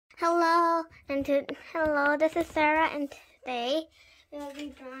Hello, this is Sarah, and today we'll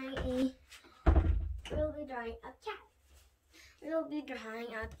be drawing a cat. We'll be drawing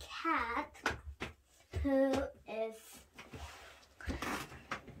a cat who is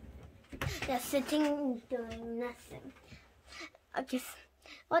just sitting doing nothing. Okay, so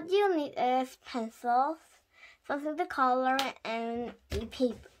what you need is pencils, something to color, and a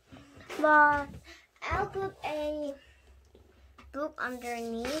paper. But I'll put a book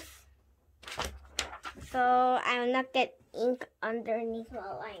underneath, so I will not get ink underneath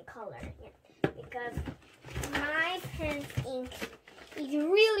while I'm coloring it, because my pen's ink is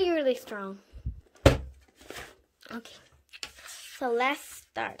really strong. Okay, so let's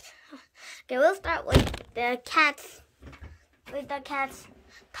start. Okay, we'll start with the cat's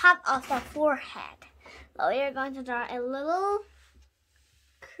top of the forehead. So we're going to draw a little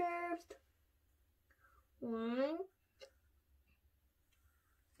curved line.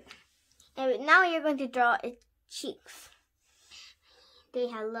 And now you're going to draw its cheeks. They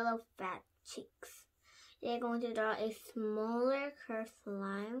have little fat cheeks. You're going to draw a smaller curved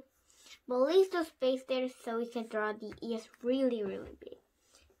line, but leave the space there so we can draw the ears really big.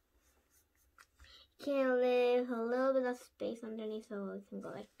 You can leave a little bit of space underneath so we can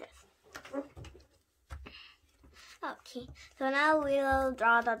go like this. Okay, so now we'll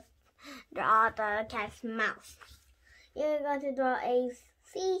draw the cat's mouth. You're going to draw a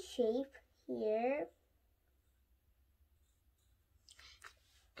C shape here,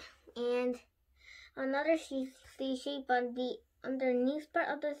 and another C shape, but the underneath part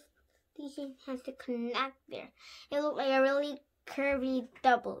of the C shape has to connect there. It looks like a really curvy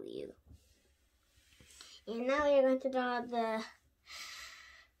W. And now we're going to draw the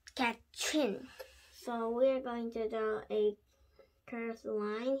cat chin. So we're going to draw a curved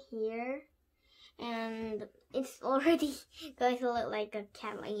line here, and it's already going to look like a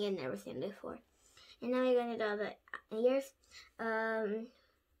cat like you've never seen before. And now we're going to draw the ears. I'm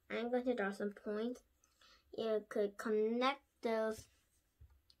going to draw some points. You could connect those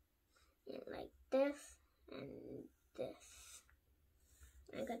like this and this.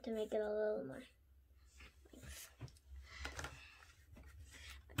 I'm going to make it a little more.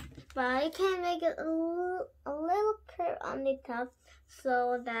 But you can make it a little curve on the top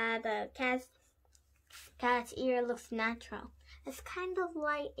so that the cat's ear looks natural. It's kind of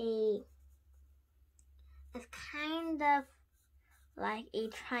like a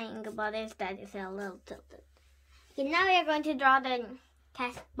triangle, but instead it's a little tilted. Okay, now we are going to draw the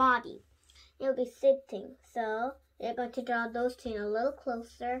cat's body. It'll be sitting, so we're going to draw those two a little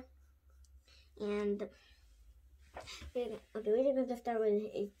closer. And okay, we're going to start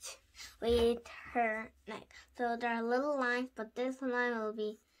with her neck. So there are little lines, but this line will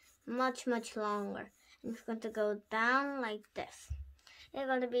be much longer. And it's going to go down like this. It's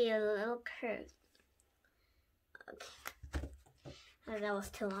going to be a little curve. Okay, oh, that was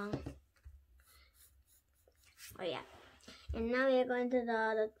too long. Oh yeah, and now we're going to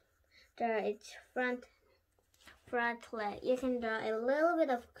draw its front leg. You can draw a little bit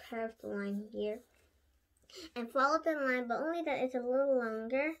of curved line here and follow the line, but only that it's a little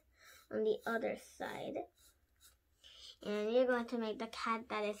longer on the other side. And you're going to make the cat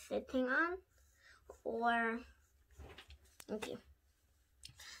that is sitting on, okay.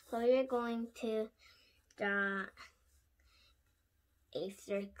 So you're going to draw a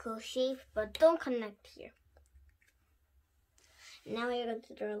circle shape, but don't connect here. Now we're going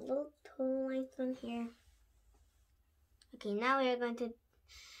to draw a little toe lines on here. Okay, now we're going to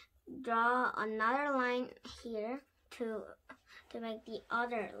draw another line here to make the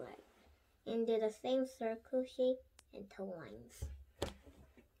other leg, and do the same circle shape and toe lines.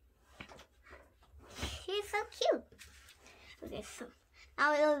 She's so cute. Okay, so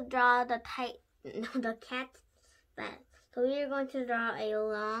now we'll draw the cat's back. So we're going to draw a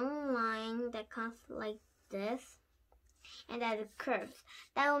long line that comes like this, and that it curves.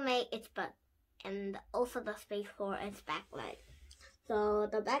 That will make its butt and also the space for its back leg. So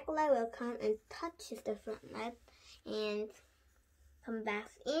the back leg will come and touches the front leg and come back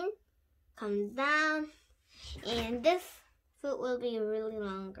in, come down, and this foot will be really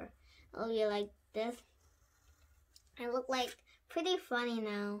longer. It'll be like this. It look like pretty funny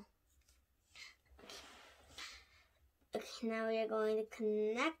now. Okay, now we are going to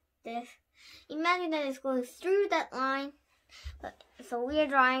connect this. Imagine that it's going through that line. So we are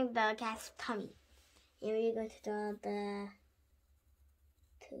drawing the cat's tummy. And we're going to draw the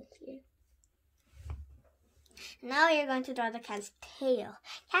tooth here. Now we are going to draw the cat's tail.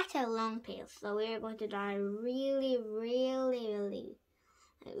 Cats have long tails, so we are going to draw really.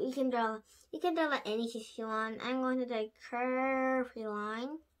 You can draw like any shape you want. I'm going to do a curvy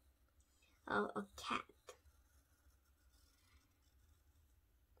line of a cat.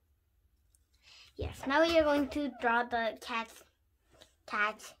 Yes, now we are going to draw the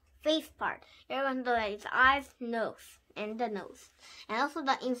cat's face part. You're going to do its eyes, nose, and the nose. And also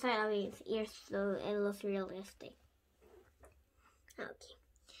the inside of its ears so it looks realistic. Okay.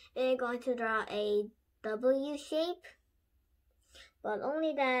 We're going to draw a W shape. But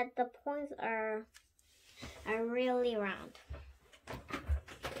only that the points are really round.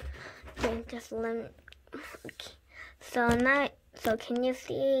 Okay, just let me, okay. So can you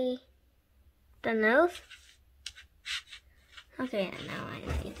see the nose? Okay, now I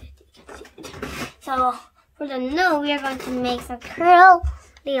see that you can see it. So for the nose, we are going to make some curly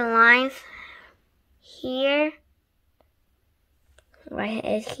lines here,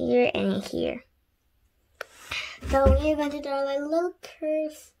 right here, and here. So we are going to draw like little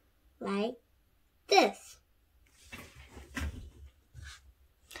curves like this.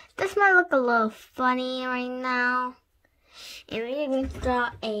 This might look a little funny right now. And we are going to draw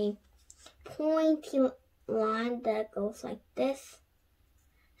a pointy line that goes like this.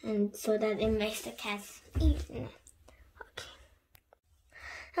 And so that it makes the cat's even.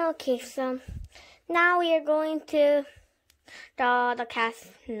 Okay, so now we are going to draw the cat's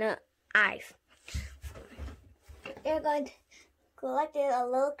eyes. We're going to collect a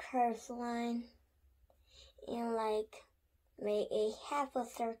little curved line and like make a half a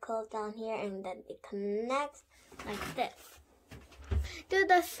circle down here, and then it connects like this. Do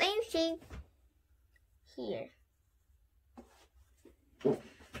the same shape here.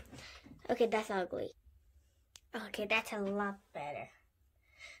 Okay, that's ugly. Okay, that's a lot better.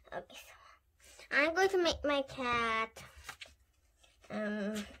 Okay, so I'm going to make my cat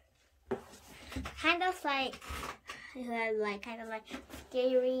kind of like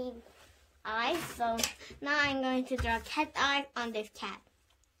scary eyes. So now I'm going to draw cat eyes on this cat.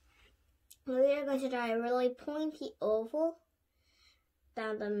 We are going to draw a really pointy oval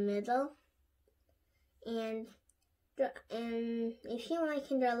down the middle, and if you want, you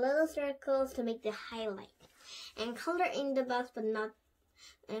can draw little circles to make the highlight, and color in the box,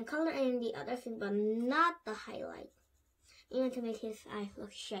 and color in the other thing, but not the highlight. Even to make his eyes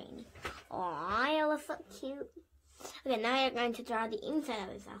look shiny. Oh, it looks so cute. Okay, now you're going to draw the inside of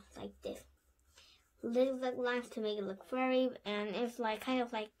his mouth like this. Little lines to make it look furry, and it's like kind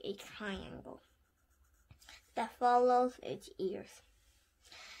of like a triangle that follows its ears.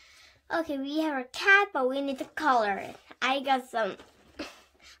 Okay, we have a cat, but we need to color it. I got some.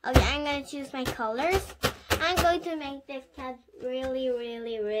 Okay, I'm going to choose my colors. I'm going to make this cat really,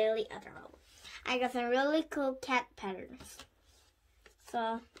 really, really adorable. I got some really cool cat patterns.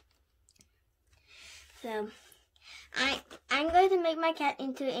 So I'm going to make my cat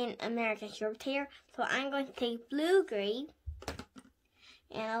into an American short hair. So I'm going to take blue, gray,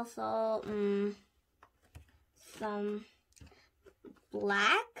 and also some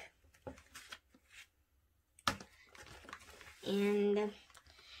black, and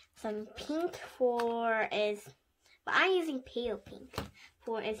some pink for its, but I'm using pale pink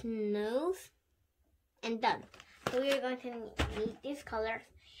for its nose, and done. So we're going to need these colors,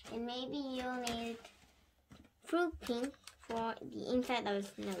 and maybe you'll need fruit pink for the inside of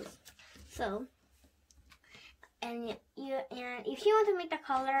its nose. So, and if you want to make the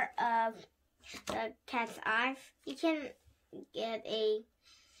color of the cat's eyes, you can get a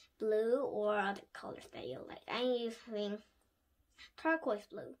blue or other colors that you like. I'm using turquoise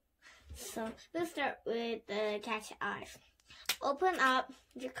blue. So we'll start with the cat's eyes. Open up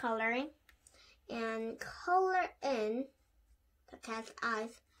your coloring and color in the cat's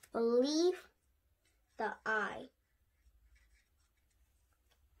eyes. Leave the eye.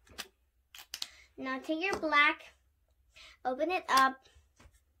 Now take your black, open it up,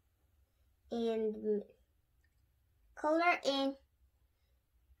 and color in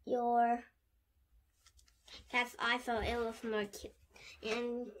your cat's eye so it looks more cute.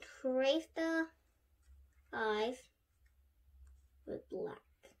 And trace the eyes with black.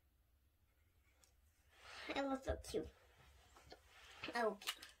 It looks so cute. Okay.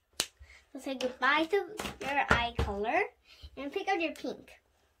 So say goodbye to your eye color and pick out your pink.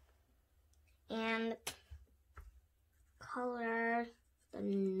 And color the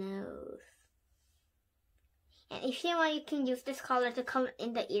nose. And if you want, you can use this color to color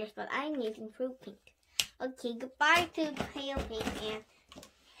in the ears, but I'm using fruit pink. Okay, goodbye to pale pink and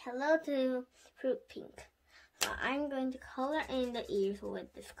hello to fruit pink. So I'm going to color in the ears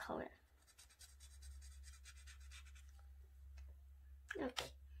with this color. Okay.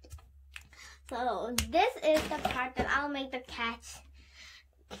 So this is the part that I'll make the cat's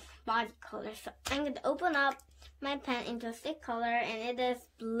body color. So I'm going to open up my pen into a stick color, and it is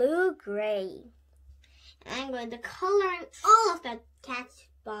blue-gray. And I'm going to color in all of the cat's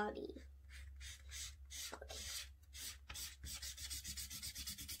body. Okay.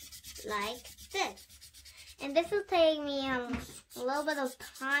 Like this. And this will take me a little bit of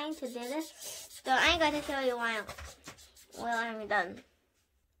time to do this. So I'm going to show you while I'm done.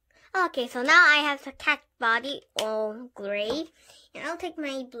 Okay, so now I have the cat body all gray. And I'll take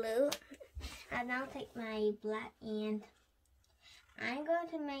my blue. And I'll take my black, and I'm going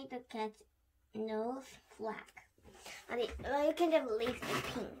to make the cat's nose black. Okay, well, you can just leave the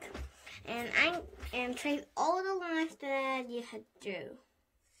pink. And trace all the lines that you had drew.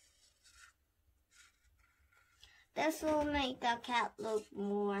 This will make the cat look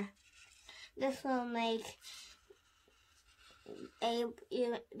more. This will make you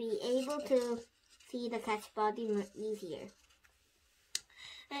be able to see the cat's body more easier.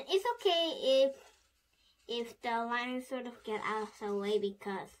 And it's okay if the lines sort of get out of the way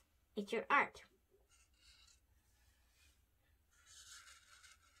because it's your art.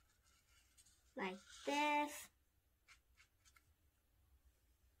 Like this.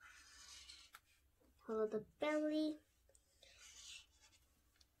 Follow the belly.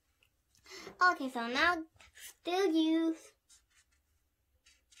 Okay, so now still use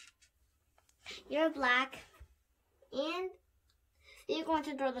your black, and you're going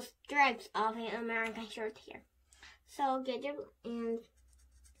to draw the stripes of an American shirt here. So get your and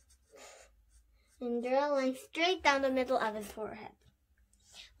draw a line straight down the middle of his forehead.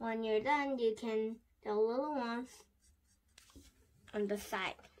 When you're done, you can draw little ones on the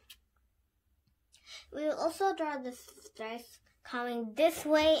side. We will also draw the stripes coming this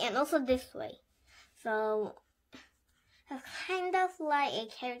way and also this way. So it's kind of like a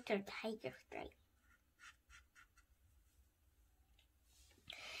character tiger stripe.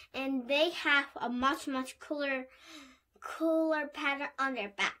 And they have a much cooler pattern on their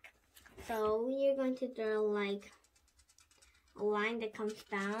back. So we are going to draw like a line that comes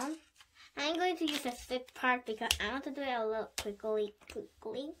down. I'm going to use the thick part because I want to do it a little quickly.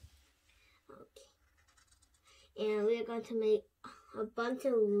 Okay. And we're going to make a bunch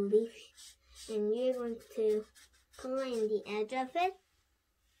of leaves, and you're going to color in the edge of it.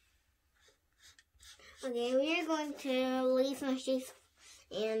 Okay, we're going to leave some shapes,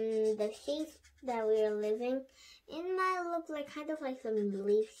 and the shapes that we're leaving, it might look like kind of like some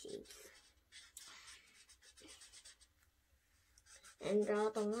leaf shapes. And draw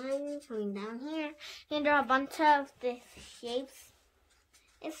the line coming down here, and draw a bunch of these shapes.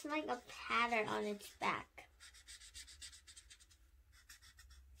 It's like a pattern on its back.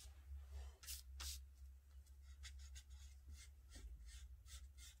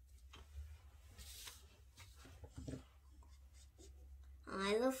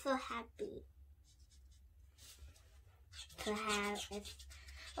 I look so happy to have it.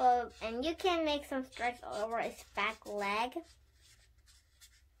 Oh, and you can make some stripes all over its back leg.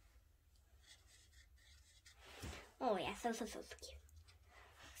 Oh yeah, so cute.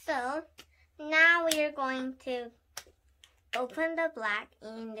 So now we are going to open the black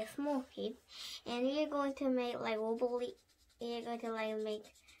in the small shape, and we are going to make like wobbly. We are going to like make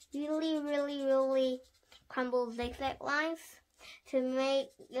really crumbled zigzag lines to make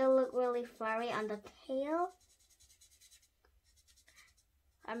it look really furry on the tail.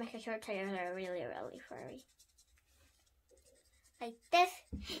 I make sure tails are really furry. Like this.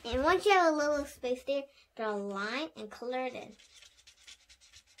 And once you have a little space there, draw a line and color it in.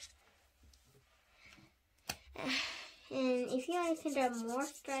 And if you want, you can draw more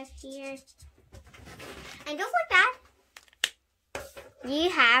stripes here. And just like that, you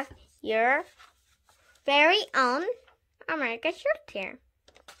have your very own American shirt here.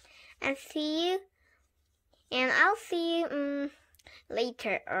 And I'll see you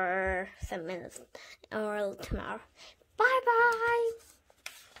later or some minutes or tomorrow. Bye bye.